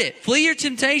avoid it. Flee your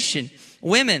temptation.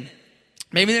 Women,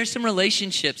 maybe there's some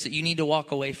relationships that you need to walk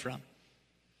away from.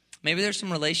 Maybe there's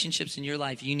some relationships in your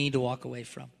life you need to walk away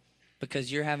from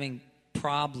because you're having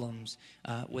problems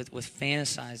with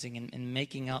fantasizing and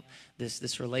making up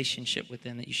this relationship with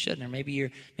them that you shouldn't, or maybe you're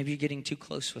getting too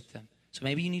close with them. So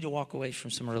maybe you need to walk away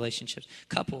from some relationships.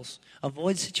 Couples,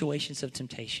 avoid situations of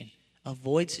temptation.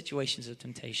 Avoid situations of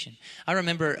temptation. I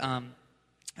remember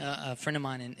a friend of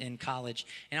mine in college,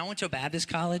 and I went to a Baptist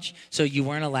college, so you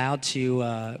weren't allowed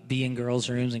to be in girls'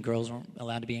 rooms, and girls weren't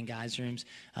allowed to be in guys' rooms.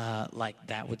 Like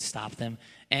that would stop them.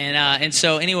 And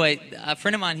so anyway, a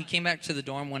friend of mine, he came back to the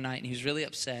dorm one night, and he was really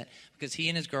upset because he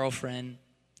and his girlfriend,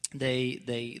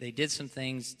 they did some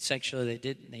things sexually.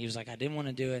 He was like, I didn't want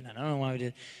to do it, and I don't know why we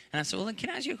did. And I said, well, then can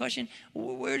I ask you a question?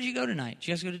 Where did you go tonight? Did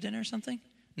you guys go to dinner or something?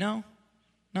 No.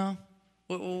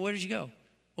 Where did you go?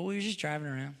 Well, we were just driving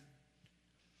around.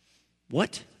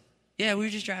 What? Yeah, we were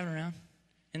just driving around.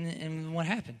 And what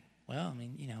happened? Well, I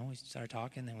mean, we started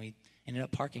talking, then we ended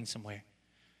up parking somewhere.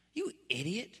 You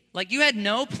idiot. Like, you had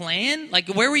no plan? Like,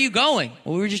 where were you going?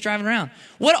 Well, we were just driving around.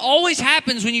 What always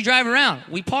happens when you drive around?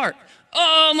 We park.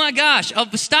 Oh, my gosh.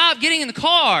 Stop getting in the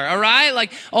car, all right?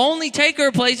 Like, only take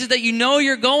her places that you know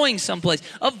you're going someplace.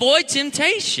 Avoid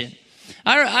temptation.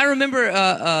 I remember,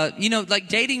 like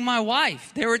dating my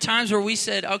wife. There were times where we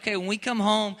said, okay, when we come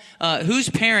home, whose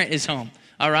parent is home?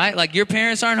 All right? Like, your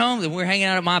parents aren't home, then we're hanging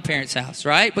out at my parents' house,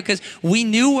 right? Because we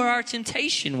knew where our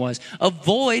temptation was.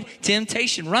 Avoid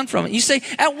temptation. Run from it. You say,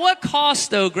 at what cost,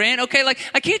 though, Grant? Okay, like,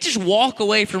 I can't just walk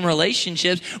away from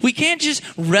relationships. We can't just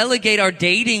relegate our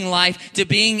dating life to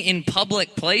being in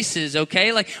public places,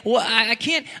 okay? Like, well, I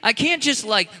can't just,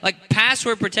 like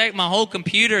password protect my whole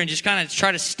computer and just kind of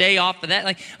try to stay off of that.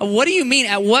 Like, what do you mean,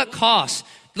 at what cost?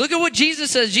 Look at what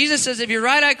Jesus says. Jesus says, if your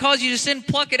right eye calls you to sin,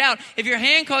 pluck it out. If your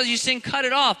hand calls you to sin, cut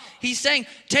it off. He's saying,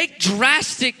 take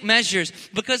drastic measures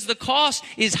because the cost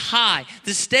is high.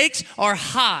 The stakes are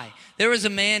high. There was a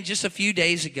man just a few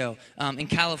days ago in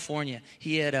California.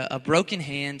 He had a broken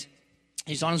hand.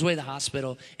 He's on his way to the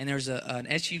hospital, and there was an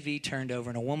SUV turned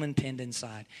over and a woman pinned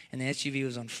inside, and the SUV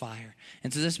was on fire.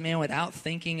 And so this man, without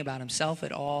thinking about himself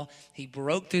at all, he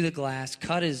broke through the glass,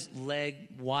 cut his leg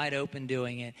wide open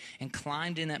doing it, and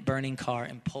climbed in that burning car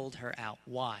and pulled her out.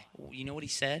 Why? You know what he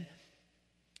said?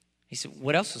 He said,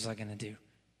 what else was I going to do? And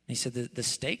he said the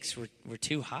stakes were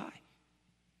too high.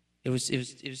 It was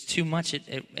too much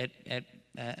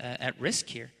at risk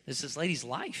here. This is this lady's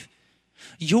life.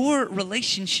 Your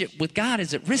relationship with God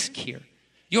is at risk here.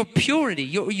 Your purity,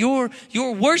 your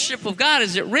worship of God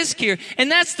is at risk here.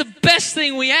 And that's the best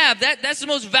thing we have. That's the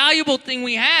most valuable thing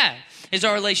we have is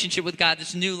our relationship with God,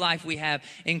 this new life we have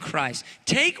in Christ.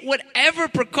 Take whatever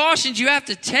precautions you have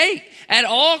to take at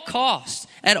all costs.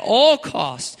 At all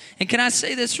costs. And can I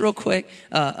say this real quick?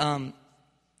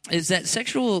 Is that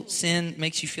sexual sin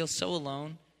makes you feel so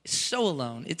alone. It's so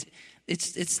alone. It's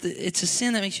a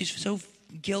sin that makes you so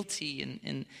guilty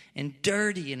and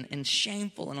dirty and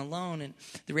shameful and alone. And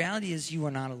the reality is you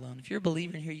are not alone. If you're a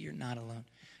believer in here, you're not alone.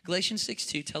 Galatians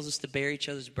 6:2 tells us to bear each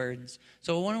other's burdens.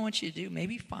 So what I want you to do,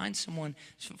 maybe find some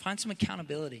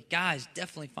accountability. Guys,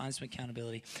 definitely find some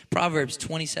accountability. Proverbs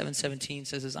 27:17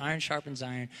 says, as iron sharpens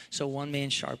iron, so one man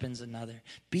sharpens another.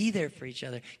 Be there for each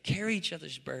other. Carry each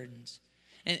other's burdens.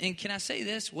 And can I say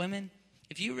this, women?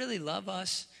 If you really love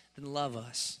us, then love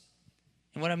us.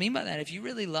 And what I mean by that, if you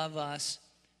really love us,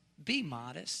 be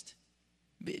modest.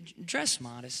 Dress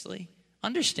modestly.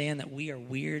 Understand that we are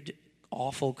weird,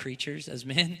 awful creatures as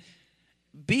men.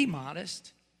 Be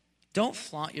modest. Don't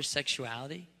flaunt your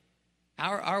sexuality.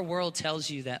 Our world tells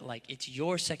you that, like, it's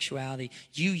your sexuality.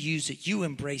 You use it. You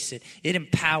embrace it. It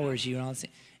empowers you and all this.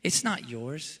 It's not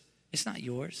yours. It's not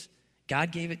yours.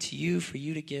 God gave it to you for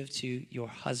you to give to your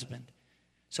husband.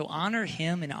 So honor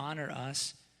him and honor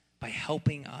us by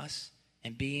helping us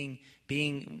and being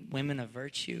women of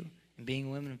virtue and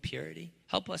being women of purity.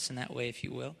 Help us in that way, if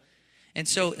you will. And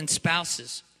so, in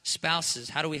spouses,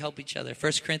 how do we help each other?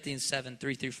 1 Corinthians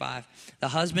 7:3-5. The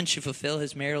husband should fulfill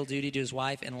his marital duty to his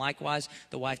wife, and likewise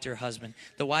the wife to her husband.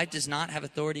 The wife does not have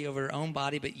authority over her own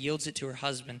body, but yields it to her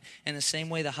husband. In the same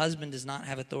way, the husband does not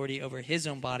have authority over his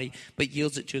own body, but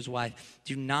yields it to his wife.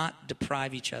 Do not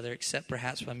deprive each other, except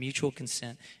perhaps by mutual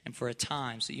consent and for a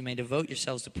time, so that you may devote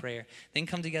yourselves to prayer. Then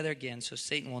come together again, so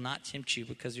Satan will not tempt you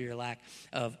because of your lack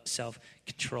of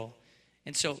self-control.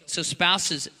 And so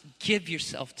spouses, give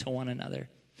yourself to one another.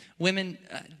 Women,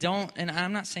 don't, and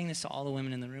I'm not saying this to all the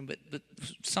women in the room, but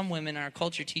some women, our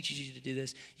culture teaches you to do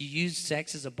this. You use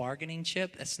sex as a bargaining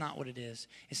chip. That's not what it is.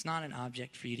 It's not an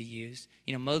object for you to use.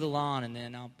 Mow the lawn and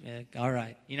then all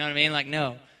right. You know what I mean? Like,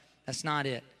 no, that's not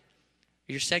it.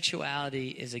 Your sexuality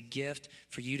is a gift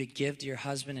for you to give to your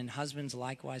husband, and husbands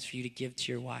likewise for you to give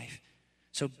to your wife.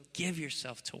 So give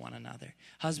yourself to one another.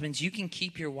 Husbands, you can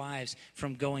keep your wives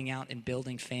from going out and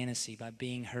building fantasy by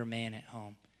being her man at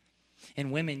home.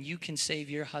 And women, you can save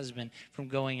your husband from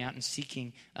going out and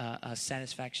seeking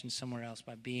satisfaction somewhere else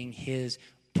by being his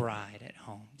bride at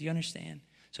home. Do you understand?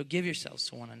 So give yourselves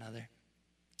to one another.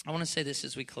 I want to say this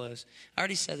as we close. I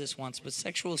already said this once, but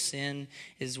sexual sin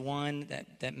is one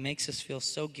that makes us feel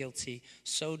so guilty,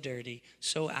 so dirty,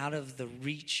 so out of the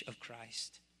reach of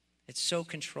Christ. It's so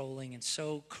controlling and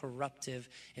so corruptive.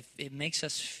 It makes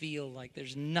us feel like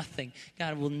there's nothing.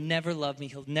 God will never love me.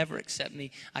 He'll never accept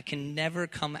me. I can never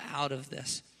come out of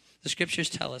this. The scriptures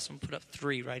tell us, I'm going to put up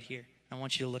 3 right here. I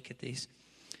want you to look at these.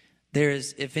 There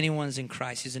is, if anyone's in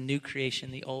Christ, he's a new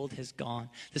creation. The old has gone.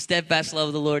 The steadfast love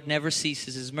of the Lord never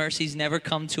ceases. His mercies never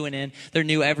come to an end. They're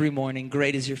new every morning.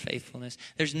 Great is your faithfulness.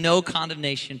 There's no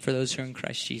condemnation for those who are in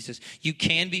Christ Jesus. You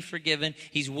can be forgiven.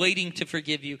 He's waiting to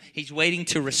forgive you. He's waiting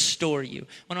to restore you.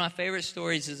 One of my favorite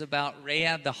stories is about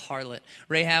Rahab the harlot.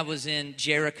 Rahab was in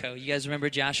Jericho. You guys remember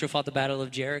Joshua fought the battle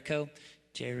of Jericho?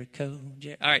 Jericho.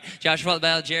 All right, Joshua fought the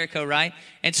battle of Jericho, right?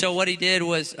 And so what he did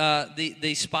was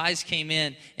the spies came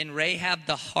in, and Rahab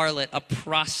the harlot, a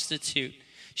prostitute,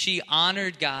 she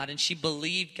honored God and she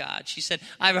believed God. She said,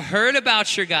 I've heard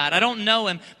about your God. I don't know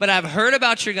him, but I've heard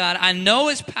about your God. I know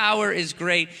his power is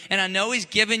great, and I know he's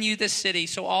given you this city.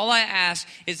 So all I ask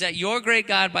is that your great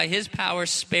God, by his power,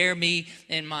 spare me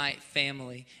and my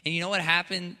family. And you know what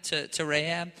happened to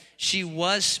Rahab? She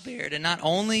was spared, and not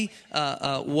only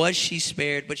was she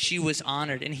spared, but she was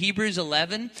honored. In Hebrews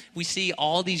 11, we see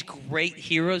all these great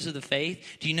heroes of the faith.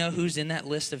 Do you know who's in that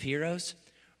list of heroes?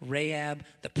 Rahab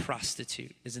the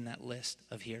prostitute is in that list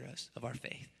of heroes of our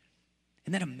faith.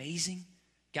 Isn't that amazing?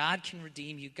 God can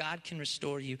redeem you. God can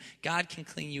restore you. God can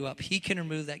clean you up. He can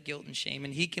remove that guilt and shame,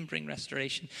 and he can bring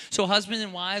restoration. So husbands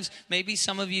and wives, maybe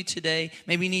some of you today,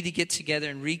 maybe need to get together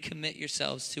and recommit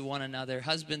yourselves to one another.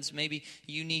 Husbands, maybe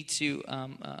you need to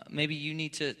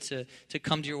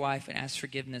come to your wife and ask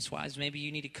forgiveness. Wives, maybe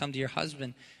you need to come to your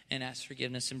husband and ask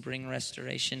forgiveness and bring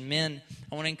restoration. Men,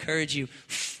 I want to encourage you,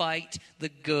 fight the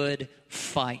good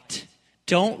fight.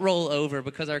 Don't roll over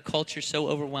because our culture is so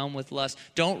overwhelmed with lust.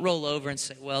 Don't roll over and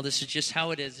say, well, this is just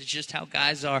how it is. It's just how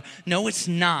guys are. No, it's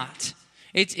not.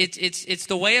 It's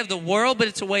the way of the world, but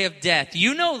it's a way of death.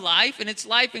 You know life, and it's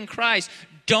life in Christ.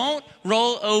 Don't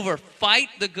roll over. Fight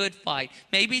the good fight.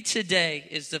 Maybe today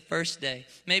is the first day.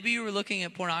 Maybe you were looking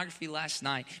at pornography last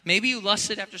night. Maybe you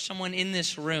lusted after someone in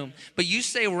this room. But you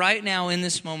say right now in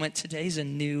this moment, today's a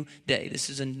new day. This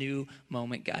is a new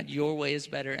moment. God, your way is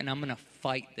better, and I'm going to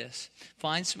fight this.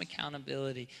 Find some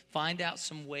accountability. Find out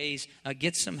some ways.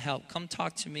 Get some help. Come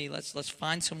talk to me. Let's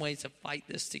find some ways to fight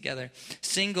this together.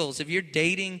 Singles, if you're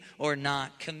dating or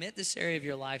not, commit this area of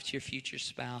your life to your future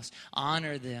spouse.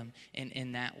 Honor them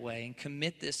in that that way and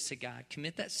commit this to God.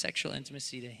 Commit that sexual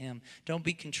intimacy to him. Don't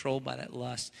be controlled by that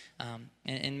lust.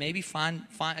 And maybe find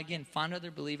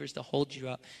other believers to hold you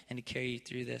up and to carry you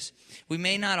through this. We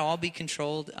may not all be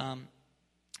controlled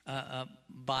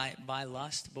by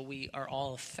lust, but we are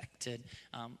all affected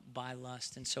by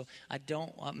lust. And so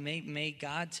may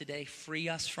God today free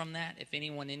us from that, if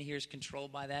anyone in here is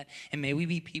controlled by that. And may we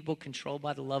be people controlled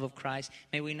by the love of Christ.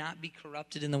 May we not be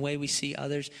corrupted in the way we see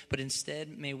others, but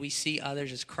instead may we see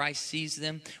others as Christ sees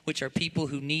them, which are people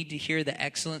who need to hear the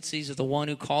excellencies of the one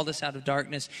who called us out of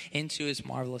darkness into his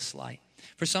marvelous light.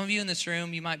 For some of you in this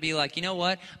room, you might be like, you know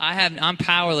what? I'm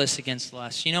powerless against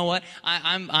lust. You know what?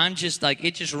 I'm just like,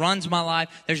 it just runs my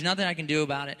life. There's nothing I can do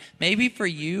about it. Maybe for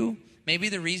you, maybe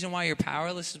the reason why you're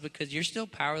powerless is because you're still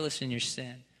powerless in your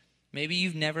sin. Maybe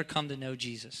you've never come to know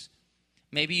Jesus.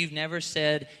 Maybe you've never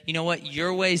said, you know what?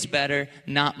 Your way's better,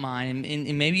 not mine.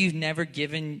 And maybe you've never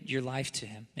given your life to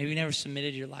him. Maybe you never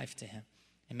submitted your life to him.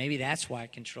 And maybe that's why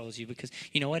it controls you. Because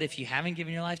you know what? If you haven't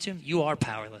given your life to him, you are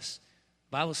powerless.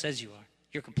 The Bible says you are.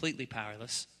 You're completely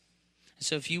powerless.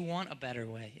 So if you want a better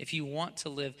way, if you want to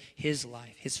live his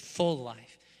life, his full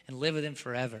life, and live with him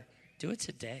forever, do it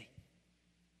today.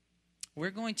 We're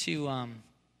going to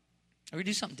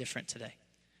do something different today.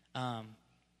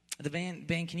 The band,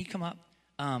 can you come up?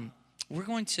 They're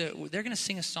going to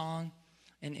sing a song,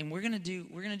 and we're going to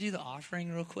do the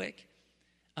offering real quick.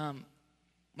 And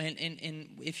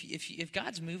if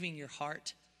God's moving your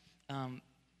heart,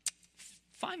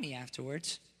 find me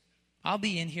afterwards. I'll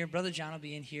be in here. Brother John will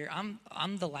be in here.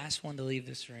 I'm the last one to leave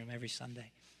this room every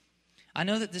Sunday. I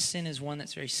know that this sin is one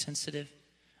that's very sensitive.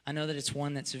 I know that it's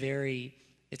one that's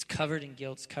it's covered in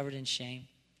guilt, it's covered in shame.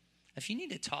 If you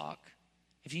need to talk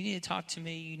to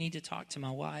me, you need to talk to my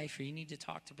wife, or you need to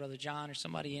talk to Brother John or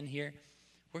somebody in here,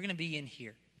 we're going to be in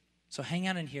here. So hang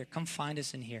out in here. Come find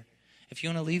us in here. If you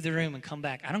want to leave the room and come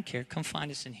back, I don't care. Come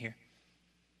find us in here.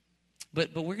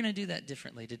 But we're going to do that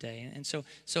differently today. And so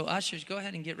ushers, go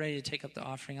ahead and get ready to take up the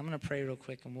offering. I'm going to pray real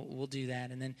quick, and we'll do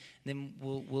that. And then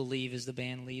we'll leave as the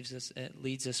band leads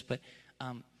us. But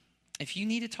if you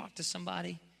need to talk to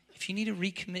somebody, if you need to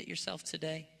recommit yourself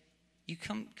today, you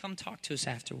come talk to us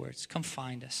afterwards. Come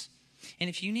find us. And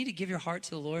if you need to give your heart to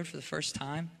the Lord for the first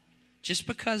time, just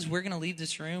because we're going to leave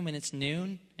this room and it's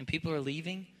noon and people are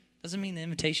leaving, doesn't mean the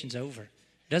invitation's over.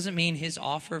 Doesn't mean his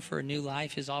offer for a new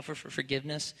life, his offer for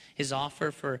forgiveness, his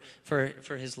offer for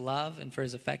his love and for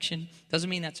his affection, doesn't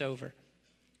mean that's over.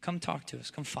 Come talk to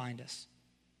us. Come find us.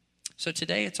 So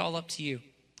today it's all up to you.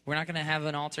 We're not going to have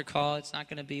an altar call. It's not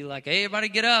going to be like, hey, everybody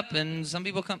get up and some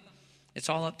people come. It's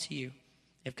all up to you.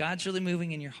 If God's really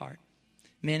moving in your heart,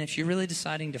 men, if you're really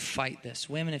deciding to fight this,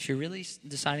 women, if you're really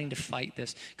deciding to fight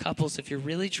this, couples, if you're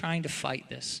really trying to fight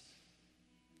this,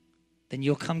 then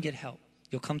you'll come get help.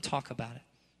 You'll come talk about it.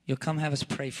 You'll come have us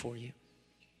pray for you.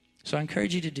 So I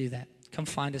encourage you to do that. Come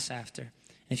find us after. And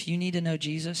if you need to know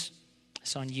Jesus,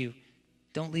 it's on you.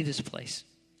 Don't leave this place.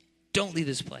 Don't leave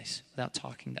this place without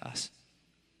talking to us.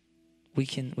 We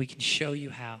can show you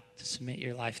how to submit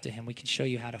your life to him. We can show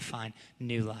you how to find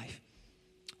new life.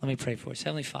 Let me pray for us.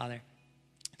 Heavenly Father,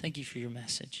 thank you for your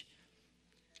message.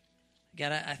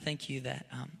 God, I thank you that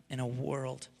in a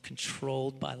world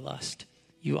controlled by lust,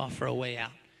 you offer a way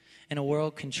out. In a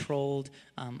world controlled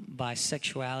by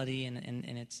sexuality and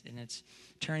it's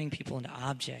turning people into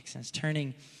objects, and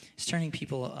it's turning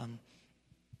people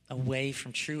away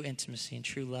from true intimacy and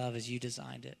true love as you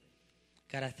designed it.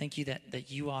 God, I thank you that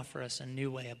you offer us a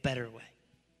new way, a better way,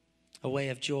 a way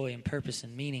of joy and purpose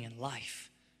and meaning and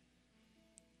life.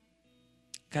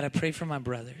 God, I pray for my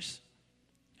brothers.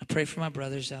 I pray for my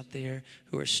brothers out there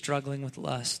who are struggling with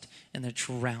lust and they're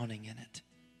drowning in it.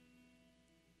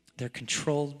 They're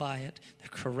controlled by it. They're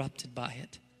corrupted by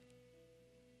it.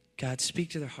 God, speak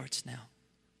to their hearts now.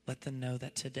 Let them know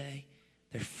that today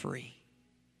they're free.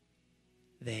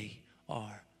 They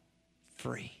are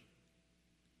free.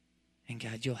 And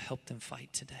God, you'll help them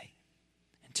fight today.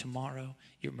 And tomorrow,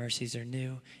 your mercies are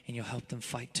new, and you'll help them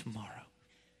fight tomorrow.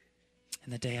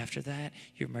 And the day after that,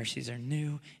 your mercies are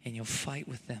new, and you'll fight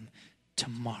with them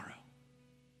tomorrow.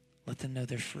 Let them know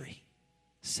they're free.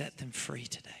 Set them free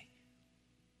today.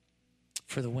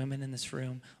 For the women in this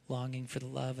room longing for the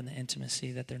love and the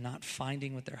intimacy that they're not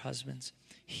finding with their husbands,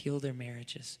 heal their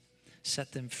marriages.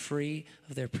 Set them free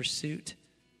of their pursuit.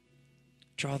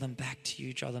 Draw them back to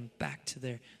you. Draw them back to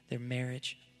their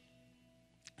marriage.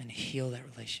 And heal that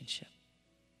relationship.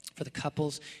 For the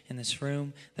couples in this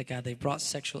room, that God, they brought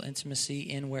sexual intimacy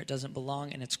in where it doesn't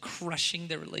belong, and it's crushing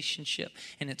their relationship,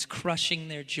 and it's crushing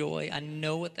their joy. I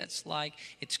know what that's like.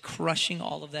 It's crushing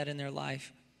all of that in their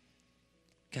life.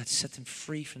 God, set them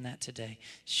free from that today.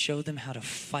 Show them how to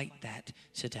fight that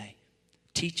today.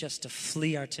 Teach us to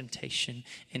flee our temptation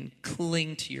and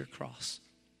cling to your cross.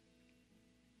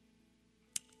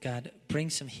 God, bring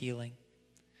some healing.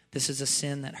 This is a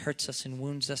sin that hurts us and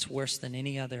wounds us worse than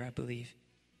any other, I believe.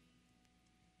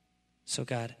 So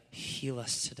God, heal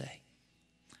us today.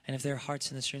 And if there are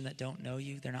hearts in this room that don't know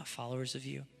you, they're not followers of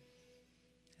you.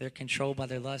 They're controlled by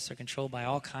their lust. They're controlled by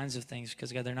all kinds of things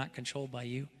because, God, they're not controlled by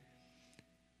you.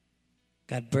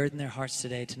 God, burden their hearts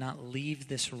today to not leave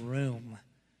this room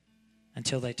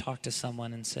until they talk to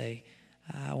someone and say,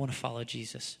 I want to follow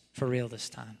Jesus for real this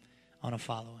time. I want to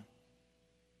follow him.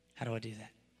 How do I do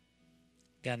that?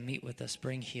 God, meet with us.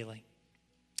 Bring healing.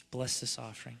 Bless this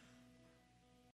offering.